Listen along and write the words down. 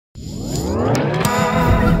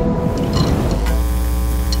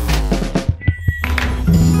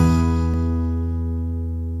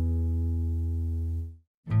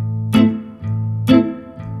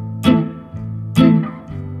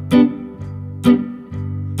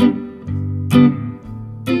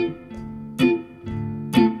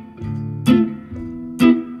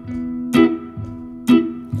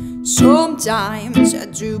Sometimes I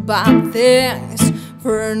do bad things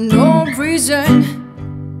for no reason.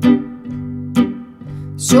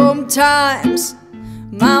 Sometimes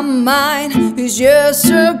my mind is just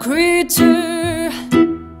a creature.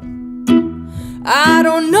 I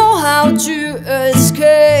don't know how to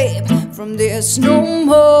escape from this no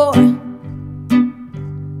more.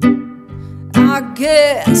 I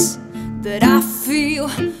guess that I feel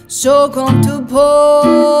so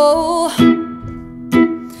comfortable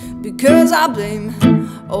because I blame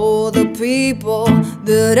all the people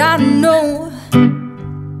that I know.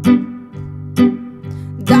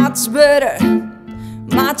 That's better,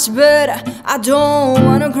 much better. I don't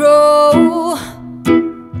wanna grow.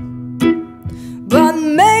 But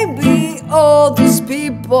maybe all these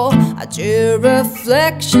people are just a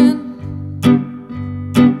reflection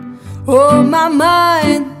of my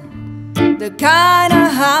mind, the kind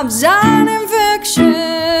of have an infection.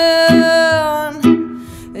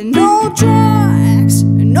 No drugs,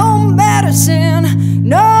 no medicine,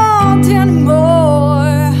 nothing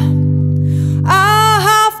anymore. I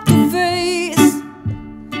have to face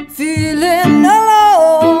feeling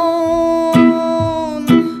alone.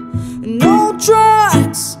 No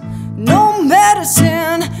drugs, no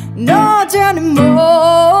medicine, nothing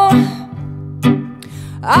anymore.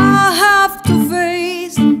 I have to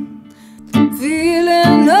face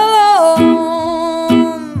feeling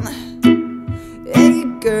alone. Hey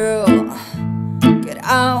girl, get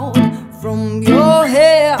out from your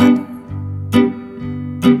head.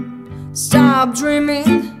 Stop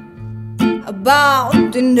dreaming about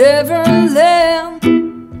the Neverland.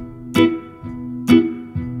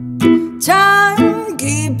 Time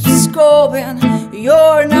keeps going,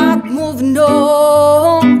 you're not moving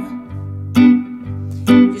on.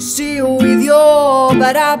 You're still with your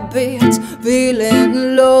bad habits,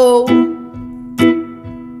 feeling low.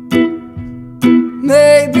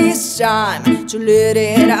 Maybe it's time to let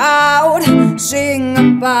it out. Sing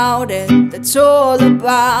about it, that's all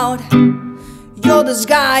about. Your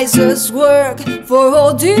disguises work for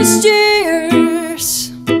all these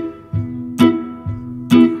years.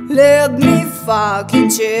 Let me fucking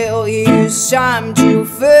tell you, it's time to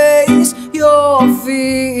face your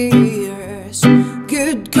fears.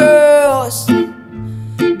 Good girls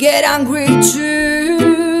get angry too.